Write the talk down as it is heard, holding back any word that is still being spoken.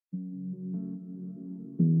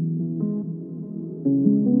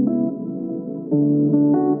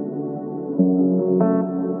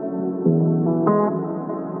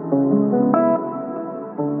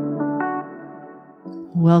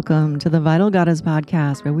Welcome to the Vital Goddess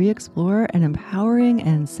podcast, where we explore an empowering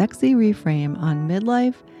and sexy reframe on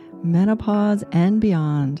midlife, menopause, and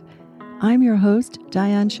beyond. I'm your host,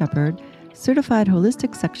 Diane Shepard, certified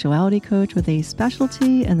holistic sexuality coach with a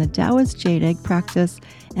specialty in the Taoist jade egg practice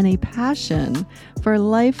and a passion for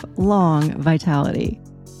lifelong vitality.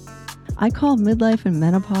 I call midlife and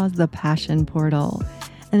menopause the passion portal,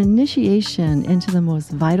 an initiation into the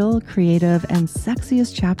most vital, creative, and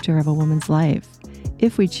sexiest chapter of a woman's life,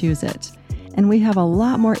 if we choose it. And we have a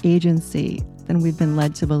lot more agency than we've been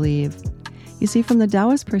led to believe. You see, from the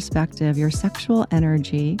Taoist perspective, your sexual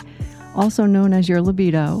energy, also known as your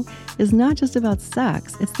libido, is not just about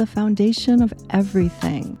sex. It's the foundation of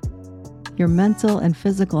everything. Your mental and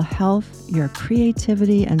physical health, your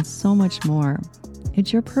creativity, and so much more.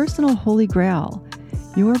 It's your personal holy grail,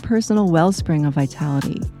 your personal wellspring of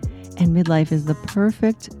vitality. And midlife is the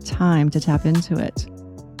perfect time to tap into it.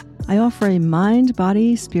 I offer a mind,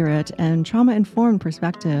 body, spirit, and trauma-informed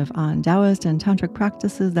perspective on Taoist and Tantric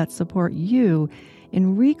practices that support you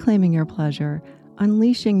in reclaiming your pleasure,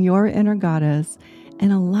 unleashing your inner goddess,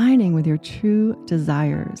 and aligning with your true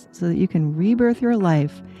desires so that you can rebirth your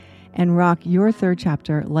life and rock your third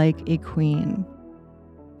chapter like a queen.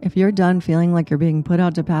 If you're done feeling like you're being put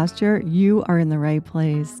out to pasture, you are in the right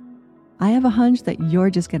place. I have a hunch that you're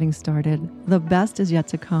just getting started. The best is yet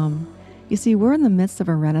to come. You see, we're in the midst of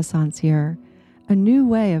a renaissance here. A new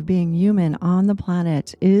way of being human on the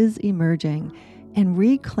planet is emerging, and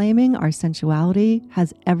reclaiming our sensuality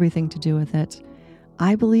has everything to do with it.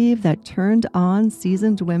 I believe that turned on,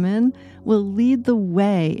 seasoned women will lead the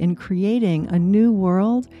way in creating a new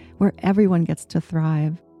world where everyone gets to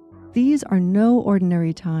thrive. These are no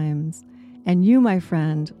ordinary times, and you, my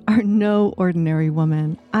friend, are no ordinary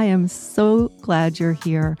woman. I am so glad you're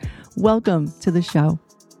here. Welcome to the show.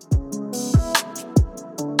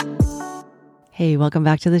 Hey, welcome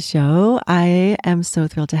back to the show. I am so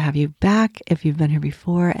thrilled to have you back if you've been here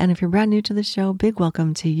before. And if you're brand new to the show, big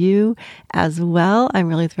welcome to you as well. I'm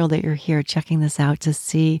really thrilled that you're here checking this out to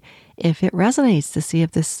see if it resonates, to see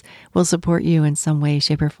if this will support you in some way,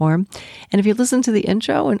 shape, or form. And if you listen to the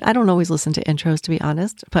intro, and I don't always listen to intros, to be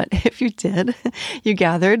honest, but if you did, you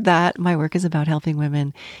gathered that my work is about helping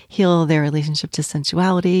women heal their relationship to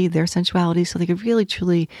sensuality, their sensuality, so they could really,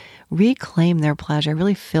 truly reclaim their pleasure,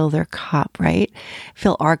 really fill their cup, right?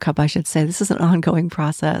 Fill our cup, I should say. This is an ongoing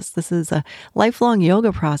process. This is a lifelong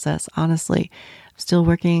yoga process, honestly. Still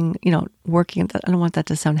working, I don't want that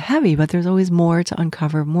to sound heavy, but there's always more to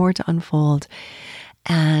uncover, more to unfold.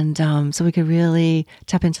 And so we could really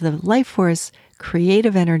tap into the life force,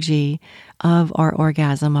 creative energy of our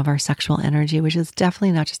orgasm, of our sexual energy, which is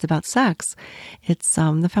definitely not just about sex. It's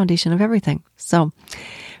the foundation of everything. So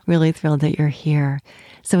really thrilled that you're here.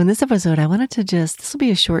 So in this episode, I wanted to this will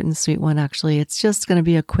be a short and sweet one, actually. It's just going to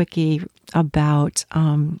be a quickie about,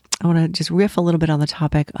 I want to just riff a little bit on the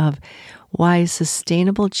topic of why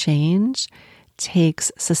sustainable change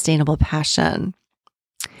takes sustainable passion.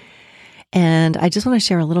 And I just want to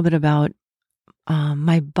share a little bit about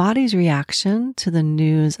my body's reaction to the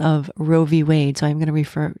news of Roe v. Wade. So I'm going to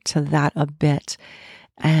refer to that a bit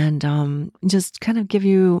and just kind of give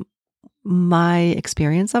you my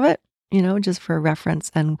experience of it, just for reference.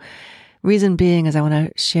 And reason being is I want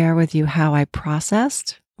to share with you how I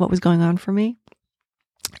processed what was going on for me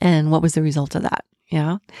and what was the result of that.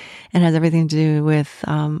 Yeah. And it has everything to do with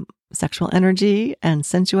sexual energy and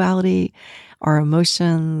sensuality, our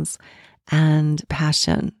emotions and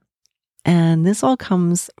passion. And this all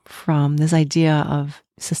comes from this idea of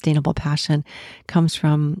sustainable passion, comes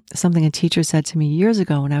from something a teacher said to me years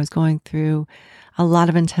ago when I was going through a lot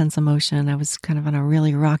of intense emotion. I was kind of on a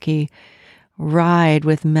really rocky ride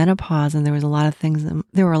with menopause, and there were a lot of things in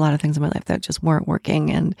my life that just weren't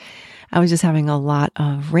working. And I was just having a lot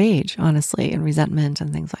of rage, honestly, and resentment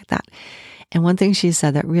and things like that. And one thing she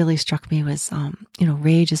said that really struck me was,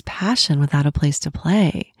 rage is passion without a place to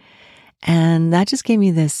play. And that just gave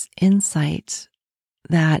me this insight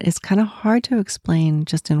that is kind of hard to explain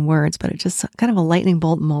just in words, but it's just kind of a lightning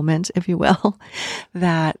bolt moment, if you will,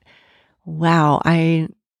 that, wow, I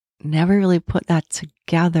never really put that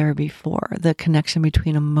together before, the connection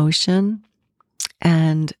between emotion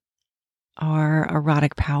and our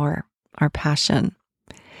erotic power, our passion.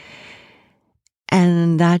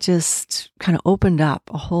 And that just kind of opened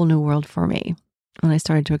up a whole new world for me when I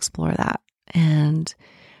started to explore that and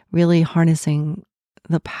really harnessing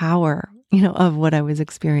the power, of what I was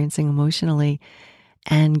experiencing emotionally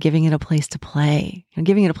and giving it a place to play,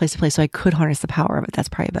 giving it a place to play so I could harness the power of it. That's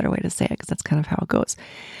probably a better way to say it because that's kind of how it goes.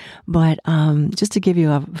 But just to give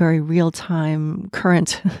you a very real-time,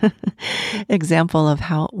 current example of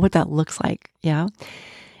what that looks like,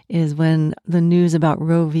 is when the news about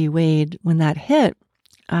Roe v. Wade, when that hit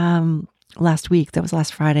last week, that was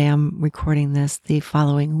last Friday, I'm recording this the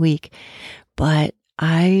following week, but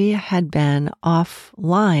I had been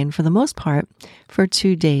offline for the most part for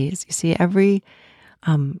 2 days. You see,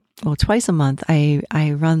 twice a month,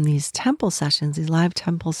 I run these temple sessions, these live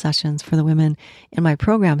temple sessions for the women in my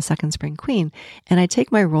program, Second Spring Queen. And I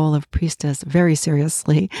take my role of priestess very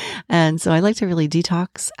seriously. And so I like to really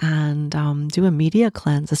detox and do a media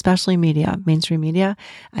cleanse, especially media, mainstream media.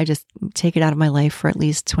 I just take it out of my life for at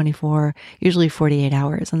least 24, usually 48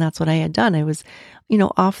 hours. And that's what I had done. I was,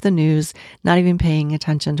 off the news, not even paying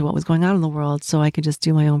attention to what was going on in the world. So I could just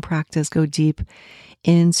do my own practice, go deep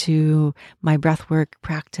into my breathwork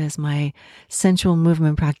practice, my sensual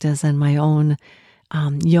movement practice, and my own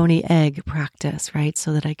yoni egg practice, right?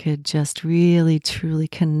 So that I could just really, truly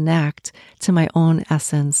connect to my own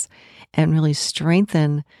essence and really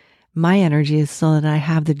strengthen my energy so that I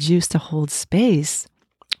have the juice to hold space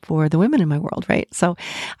for the women in my world, right? So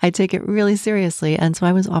I take it really seriously. And so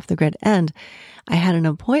I was off the grid, and I had an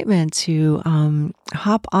appointment to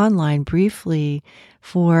hop online briefly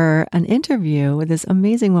for an interview. This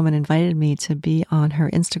amazing woman invited me to be on her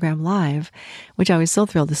Instagram Live, which I was so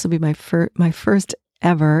thrilled. This will be my first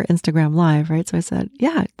ever Instagram Live, right? So I said,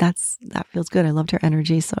 yeah, that feels good. I loved her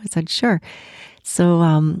energy. So I said, sure.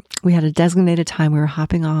 So we had a designated time we were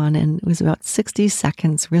hopping on, and it was about 60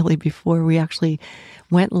 seconds really before we actually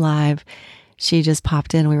went live. She just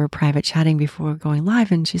popped in. We were private chatting before going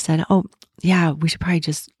live, and she said, oh, yeah, we should probably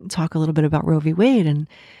just talk a little bit about Roe v. Wade. And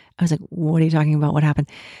I was like, what are you talking about? What happened?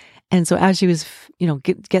 And so as she was,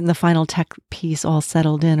 getting the final tech piece all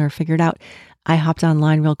settled in or figured out, I hopped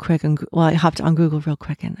online real quick. I hopped on Google real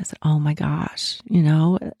quick, and I said, oh my gosh,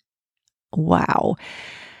 wow.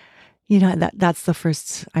 That's the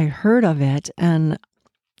first I heard of it. And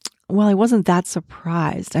while I wasn't that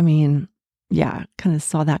surprised, I mean, yeah, kind of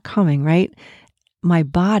saw that coming, right? My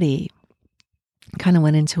body kind of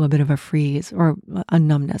went into a bit of a freeze, or a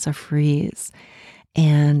numbness, a freeze.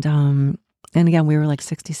 And again, we were like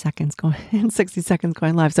 60 seconds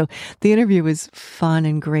going live. So the interview was fun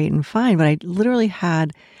and great and fine, but I literally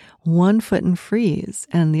had one foot in freeze,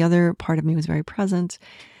 and the other part of me was very present.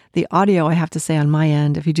 The audio, I have to say, on my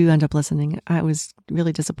end, if you do end up listening, I was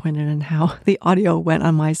really disappointed in how the audio went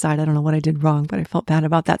on my side. I don't know what I did wrong, but I felt bad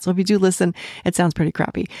about that. So if you do listen, it sounds pretty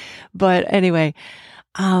crappy. But anyway,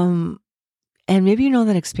 and maybe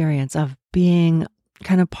that experience of being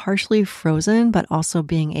kind of partially frozen, but also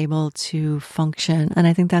being able to function. And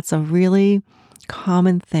I think that's a really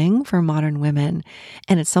common thing for modern women.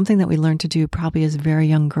 And it's something that we learn to do probably as very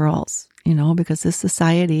young girls, because this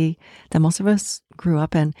society that most of us grew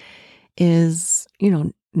up in is,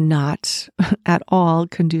 not at all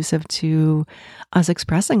conducive to us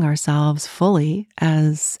expressing ourselves fully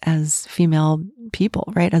as female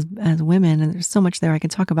people, right? As women. And there's so much there I can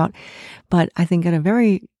talk about. But I think at a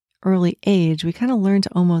very early age, we kind of learn to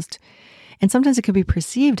almost, and sometimes it could be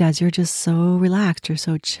perceived as you're just so relaxed, you're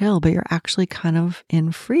so chill, but you're actually kind of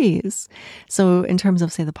in freeze. So in terms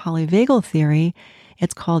of, say, the polyvagal theory,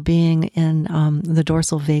 it's called being in the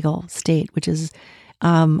dorsal vagal state, which is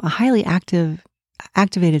a highly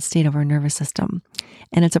activated state of our nervous system.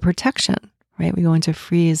 And it's a protection, right? We go into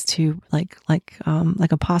freeze to like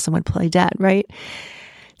a possum would play dead, right?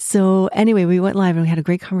 So anyway, we went live and we had a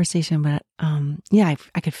great conversation, but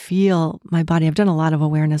I could feel my body. I've done a lot of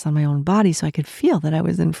awareness on my own body, so I could feel that I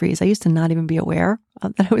was in freeze. I used to not even be aware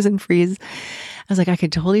that I was in freeze. I was like, I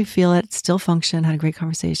could totally feel it, still function, had a great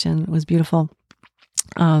conversation. It was beautiful.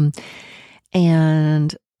 And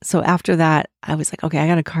so after that, I was like, okay, I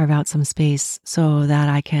got to carve out some space so that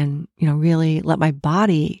I can, really let my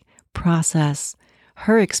body process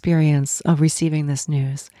her experience of receiving this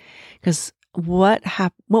news. Because what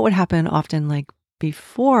would happen often, like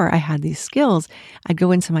before I had these skills, I'd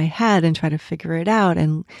go into my head and try to figure it out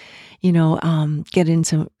and, get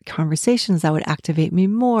into conversations that would activate me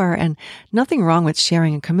more. And nothing wrong with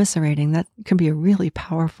sharing and commiserating. That can be a really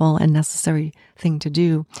powerful and necessary thing to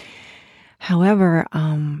do. However,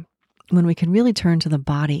 when we can really turn to the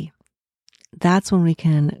body, that's when we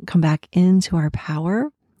can come back into our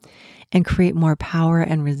power and create more power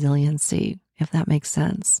and resiliency, if that makes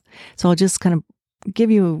sense. So I'll just kind of give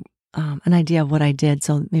you an idea of what I did,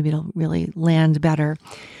 so maybe it'll really land better.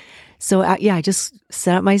 So I just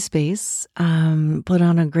set up my space, put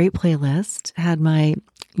on a great playlist, had my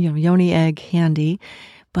yoni egg handy,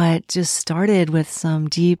 but just started with some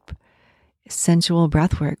deep sensual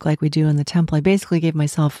breath work like we do in the temple. I basically gave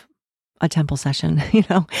myself a temple session,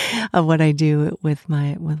 of what I do with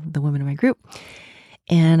the women in my group.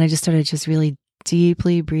 And I just started just really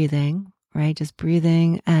deeply breathing, right? Just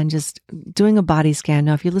breathing and just doing a body scan.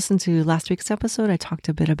 Now, if you listen to last week's episode, I talked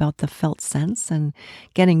a bit about the felt sense and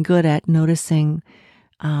getting good at noticing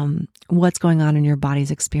what's going on in your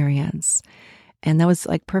body's experience. And that was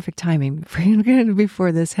like perfect timing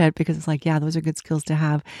before this hit, because it's like, yeah, those are good skills to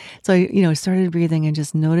have. So, started breathing and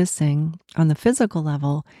just noticing on the physical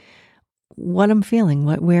level what I'm feeling,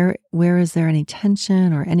 where is there any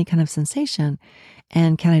tension or any kind of sensation?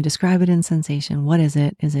 And can I describe it in sensation? What is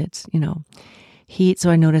it? Is it, heat? So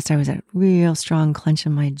I noticed I was at real strong clench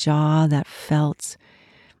in my jaw that felt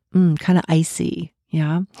kind of icy.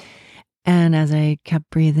 Yeah. And as I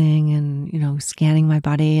kept breathing and, scanning my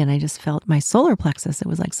body, and I just felt my solar plexus, it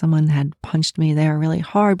was like someone had punched me there really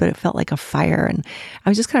hard, but it felt like a fire. And I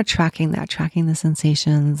was just kind of tracking the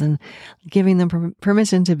sensations and giving them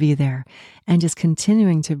permission to be there and just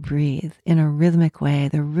continuing to breathe in a rhythmic way.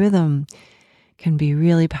 The rhythm can be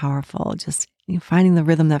really powerful. Just finding the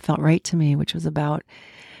rhythm that felt right to me, which was about,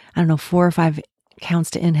 4 or 5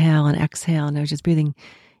 counts to inhale and exhale. And I was just breathing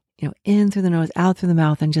in through the nose, out through the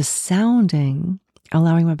mouth, and just sounding,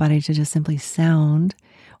 allowing my body to just simply sound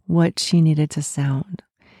what she needed to sound.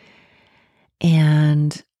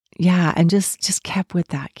 And and just kept with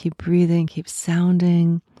that. Keep breathing, keep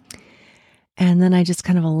sounding. And then I just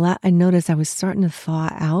kind of I noticed I was starting to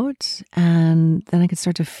thaw out, and then I could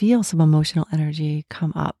start to feel some emotional energy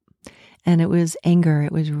come up. And it was anger,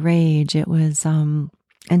 it was rage, it was, and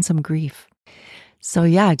some grief. So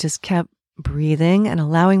I just kept breathing and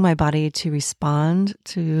allowing my body to respond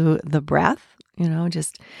to the breath,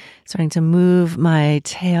 just starting to move my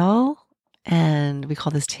tail. And we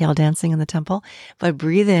call this tail dancing in the temple, but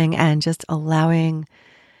breathing and just allowing,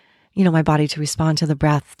 my body to respond to the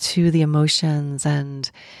breath, to the emotions, and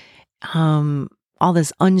all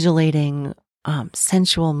this undulating,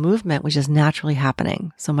 sensual movement was just naturally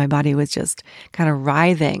happening. So my body was just kind of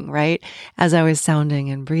writhing, right? As I was sounding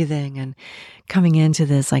and breathing and coming into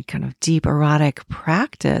this like kind of deep erotic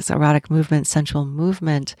practice, erotic movement, sensual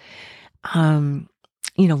movement, riding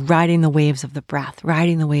the waves of the breath,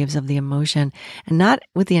 riding the waves of the emotion, and not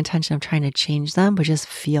with the intention of trying to change them, but just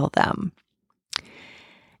feel them.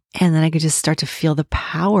 And then I could just start to feel the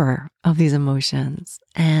power of these emotions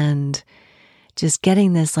and just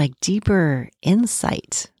getting this like deeper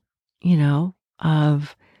insight,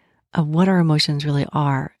 of what our emotions really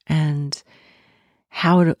are and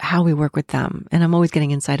how we work with them. And I'm always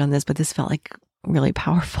getting insight on this, but this felt like really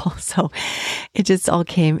powerful. So it just all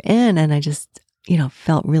came in, and I just,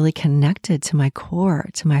 felt really connected to my core,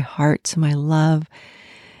 to my heart, to my love,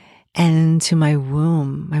 and to my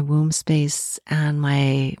womb space, and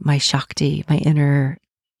my Shakti, my inner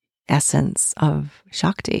essence of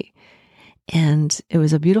Shakti. And it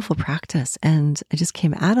was a beautiful practice. And I just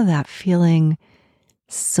came out of that feeling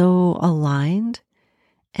so aligned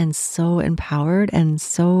and so empowered and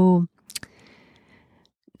so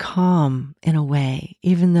calm in a way,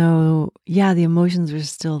 even though, the emotions were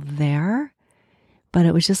still there, but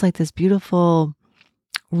it was just like this beautiful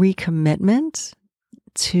recommitment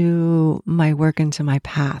to my work and to my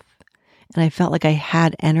path. And I felt like I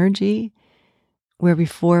had energy where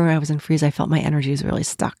before, when I was in freeze, I felt my energy was really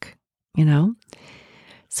stuck,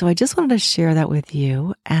 So I just wanted to share that with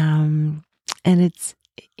you. And it's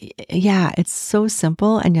so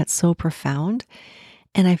simple and yet so profound.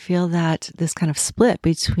 And I feel that this kind of split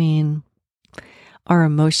between our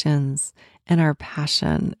emotions and our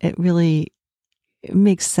passion, it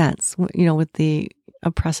makes sense, with the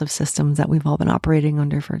oppressive systems that we've all been operating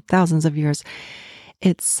under for thousands of years.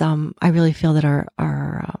 It's, I really feel that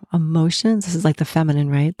our emotions, this is like the feminine,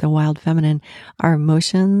 right? The wild feminine, our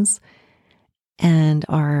emotions and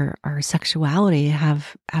our sexuality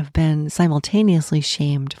have been simultaneously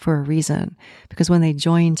shamed for a reason, because when they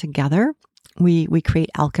join together, we create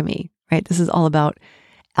alchemy, right? This is all about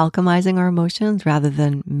alchemizing our emotions rather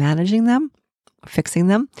than managing them, fixing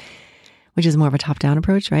them, which is more of a top-down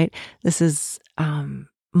approach, right? This is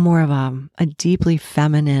more of a deeply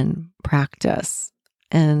feminine practice.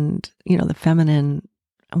 And, the feminine,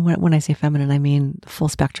 when I say feminine, I mean full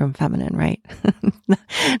spectrum feminine, right?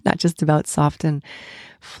 Not just about soft and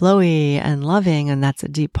flowy and loving. And that's a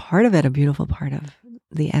deep part of it, a beautiful part of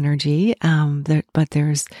the energy. But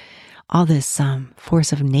there's all this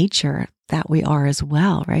force of nature that we are as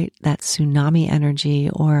well, right? That tsunami energy,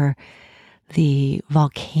 or the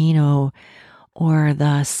volcano, or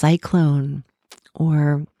the cyclone,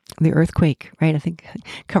 or the earthquake, right? I think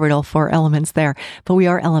covered all 4 elements there, but we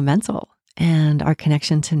are elemental, and our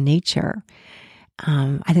connection to nature.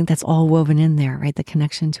 I think that's all woven in there, right? The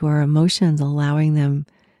connection to our emotions, allowing them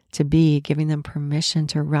to be, giving them permission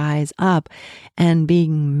to rise up, and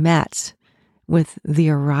being met with the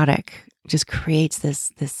erotic just creates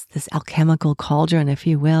this alchemical cauldron, if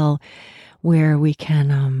you will, where we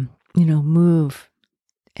can, move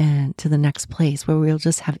and to the next place where we'll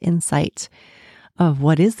just have insight of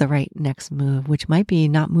what is the right next move, which might be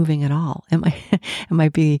not moving at all. It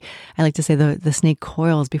might be, I like to say, the snake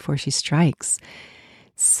coils before she strikes.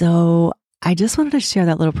 So I just wanted to share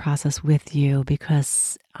that little process with you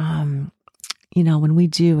because, when we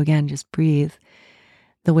do, again, just breathe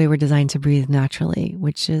the way we're designed to breathe naturally,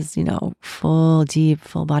 which is, full, deep,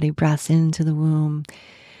 full body breaths into the womb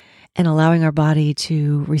and allowing our body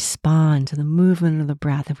to respond to the movement of the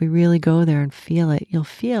breath. If we really go there and feel it, you'll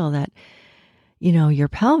feel that, your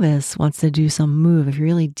pelvis wants to do some move. If you're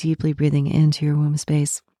really deeply breathing into your womb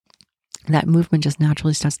space, that movement just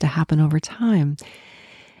naturally starts to happen over time.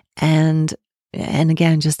 And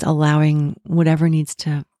again, just allowing whatever needs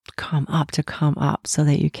to come up so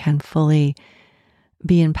that you can fully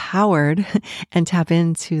be empowered and tap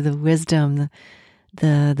into the wisdom,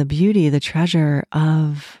 the beauty, the treasure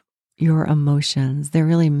of your emotions. They're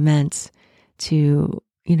really meant to,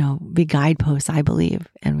 be guideposts, I believe,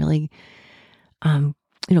 and really,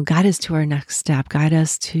 guide us to our next step, guide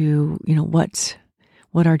us to,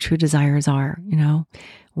 what our true desires are,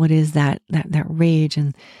 what is that rage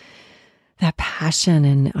and that passion.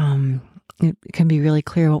 And it can be really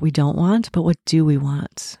clear what we don't want, but what do we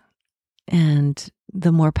want? And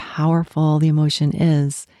the more powerful the emotion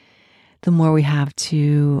is, the more we have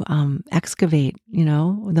to excavate,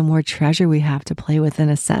 the more treasure we have to play with, in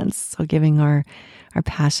a sense. So giving our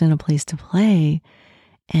passion a place to play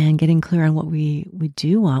and getting clear on what we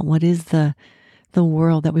do want. What is the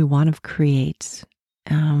world that we want to create,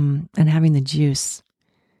 and having the juice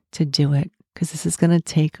to do it. Because this is going to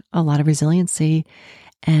take a lot of resiliency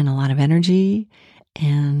and a lot of energy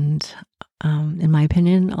and, in my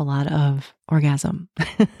opinion, a lot of orgasm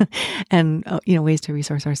and, ways to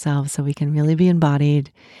resource ourselves so we can really be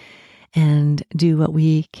embodied and do what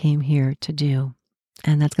we came here to do.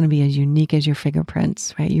 And that's going to be as unique as your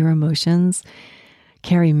fingerprints, right? Your emotions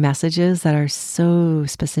carry messages that are so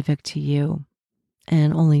specific to you,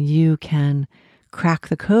 and only you can crack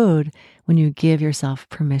the code when you give yourself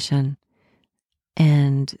permission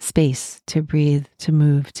and space to breathe, to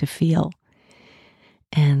move, to feel,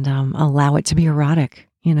 and allow it to be erotic.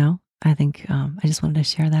 I think I just wanted to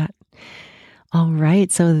share that. All right,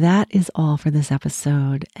 so that is all for this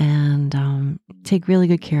episode. And take really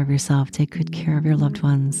good care of yourself. Take good care of your loved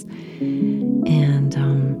ones. And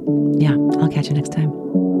I'll catch you next time.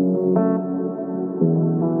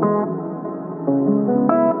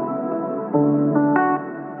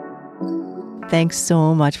 Thanks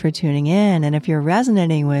so much for tuning in. And if you're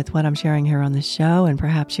resonating with what I'm sharing here on the show, and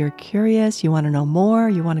perhaps you're curious, you want to know more,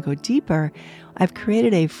 you want to go deeper, I've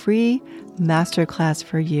created a free masterclass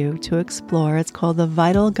for you to explore. It's called the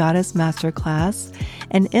Vital Goddess Masterclass.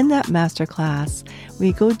 And in that masterclass,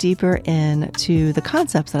 we go deeper into the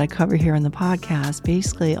concepts that I cover here in the podcast,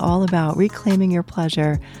 basically all about reclaiming your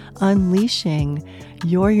pleasure, unleashing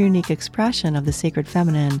your unique expression of the sacred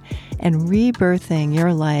feminine, and rebirthing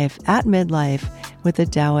your life at midlife with the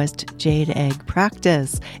Taoist Jade Egg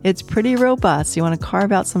practice. It's pretty robust. You want to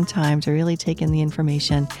carve out some time to really take in the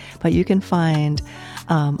information, but you can find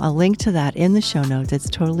a link to that in the show notes. It's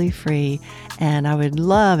totally free, and I would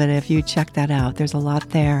love it if you check that out. There's a lot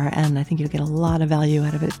there, and I think you'll get a lot of value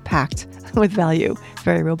out of it, packed with value.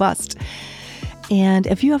 Very robust. And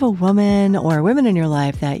if you have a woman or women in your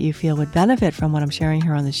life that you feel would benefit from what I'm sharing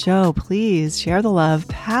here on the show, please share the love,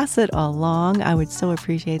 pass it along. I would so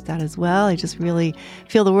appreciate that as well. I just really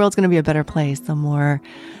feel the world's going to be a better place the more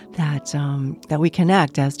that we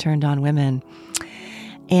connect as turned on women.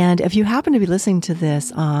 And if you happen to be listening to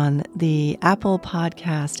this on the Apple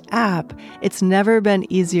Podcast app, it's never been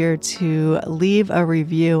easier to leave a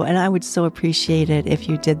review. And I would so appreciate it if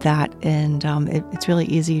you did that. And it's really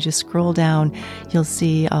easy. You just scroll down. You'll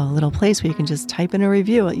see a little place where you can just type in a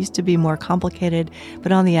review. It used to be more complicated,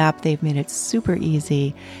 but on the app, they've made it super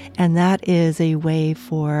easy. And that is a way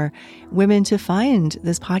for women to find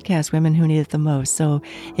this podcast, women who need it the most. So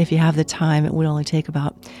if you have the time, it would only take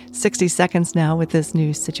about 60 seconds now with this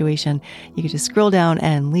new situation. You could just scroll down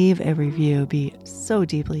and leave a review. Be so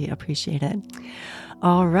deeply appreciated.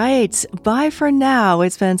 All right. Bye for now.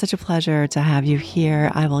 It's been such a pleasure to have you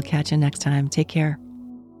here. I will catch you next time. Take care.